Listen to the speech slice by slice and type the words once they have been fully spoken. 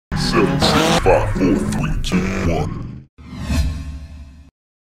7, 6, 5, 4, 3, 2, 1.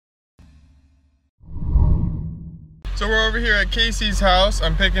 So we're over here at Casey's house.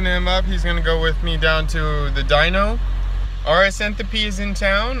 I'm picking him up. He's gonna go with me down to the dyno. RS Enthalpy is in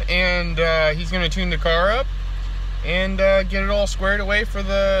town, and he's gonna tune the car up and get it all squared away for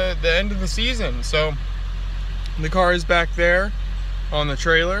the end of the season. So the car is back there on the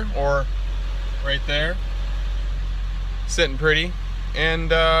trailer, or right there, sitting pretty.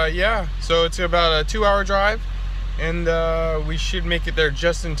 And yeah, so it's about a 2-hour drive, and we should make it there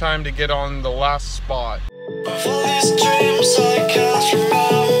just in time to get on the last spot. Of all these dreams I can't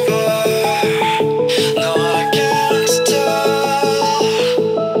remember, no I can't tell.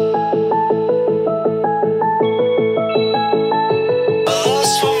 I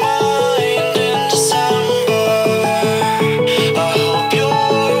lost my mind in December, I hope you're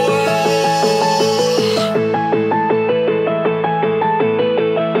well.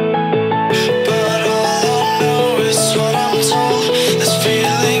 But all I know is what I'm told, this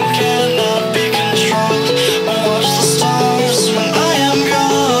feeling cannot be controlled. Watch the stars when I am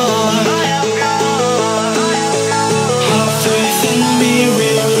gone. Have faith in me, we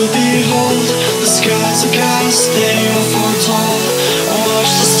will behold the skies again, they are foretold.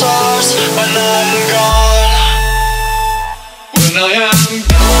 Watch the stars when I'm gone. When I am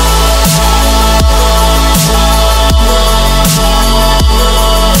gone.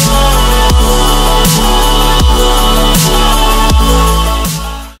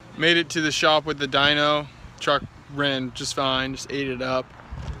 Made it to the shop with the dyno. Truck ran just fine, just ate it up.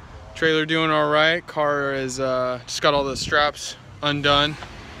 Trailer doing all right. Car is just got all the straps undone.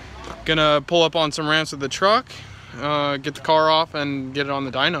 Gonna pull up on some ramps with the truck, get the car off and get it on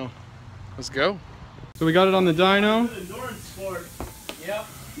the dyno. Let's go. So we got it on the dyno.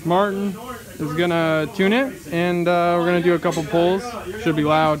 Martin is gonna tune it, and we're gonna do a couple pulls. Should be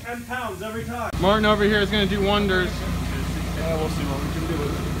loud. Martin over here is gonna do wonders. We'll see what we can do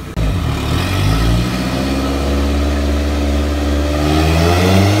with it.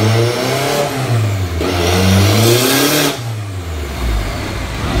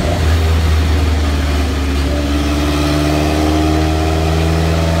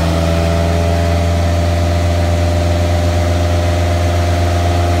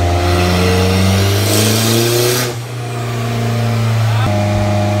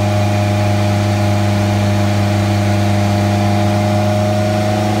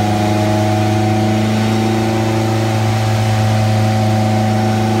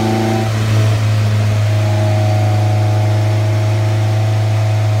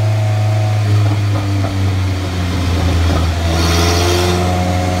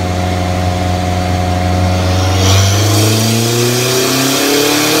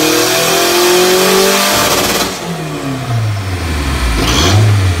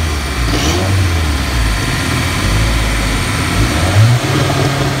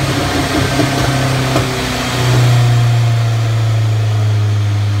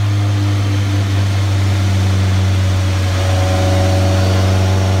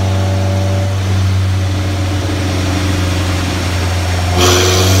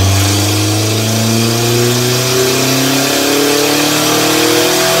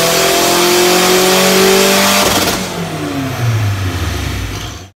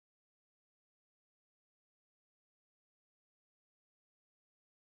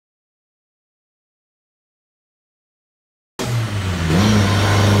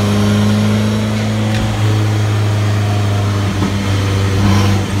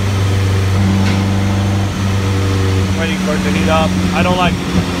 For it to heat up. I don't like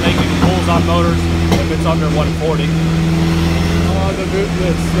making pulls on motors if it's under 140. The boot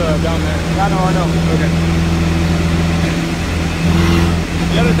that's down there. Yeah, no, I know. Okay.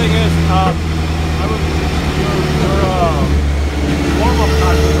 The other thing is, your warm-up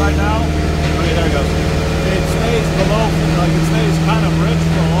constant right now, okay, there it goes. It stays below, like it stays kind of rich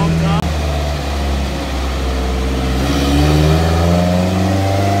for a long time.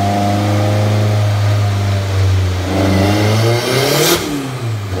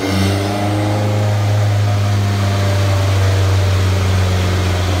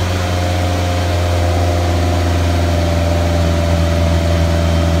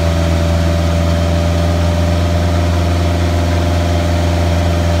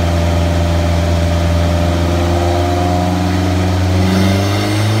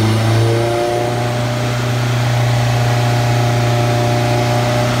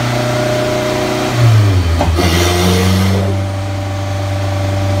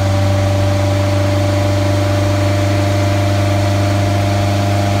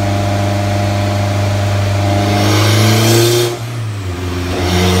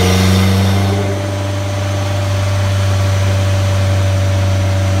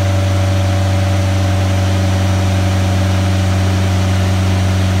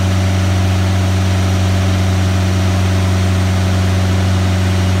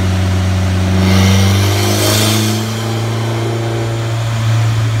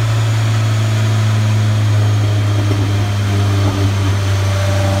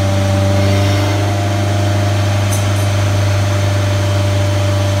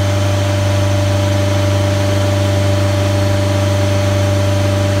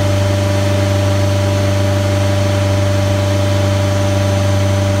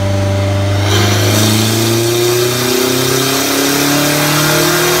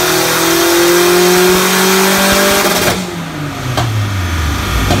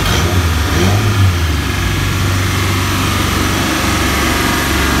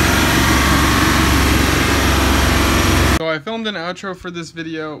 outro for this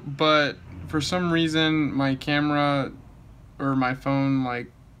video, but for some reason my camera or my phone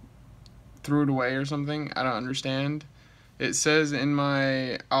like threw it away or something. I don't understand. It says in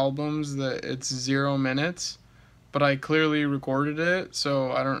my albums that it's 0 minutes, but I clearly recorded it,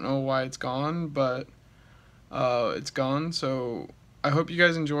 so I don't know why it's gone, but it's gone. So I hope you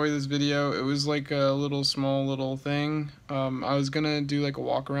guys enjoy this video. It was like a small little thing. I was gonna do like a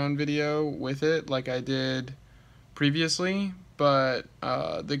walk around video with it like I did previously, but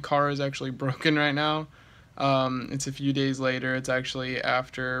the car is actually broken right now. It's a few days later. It's actually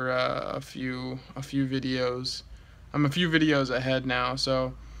after a few videos. I'm a few videos ahead now,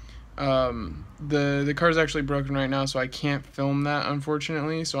 so the car's actually broken right now, so I can't film that,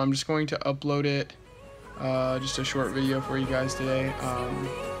 unfortunately. So I'm just going to upload it, just a short video for you guys today.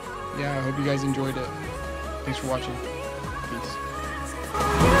 Yeah, I hope you guys enjoyed it. Thanks for watching.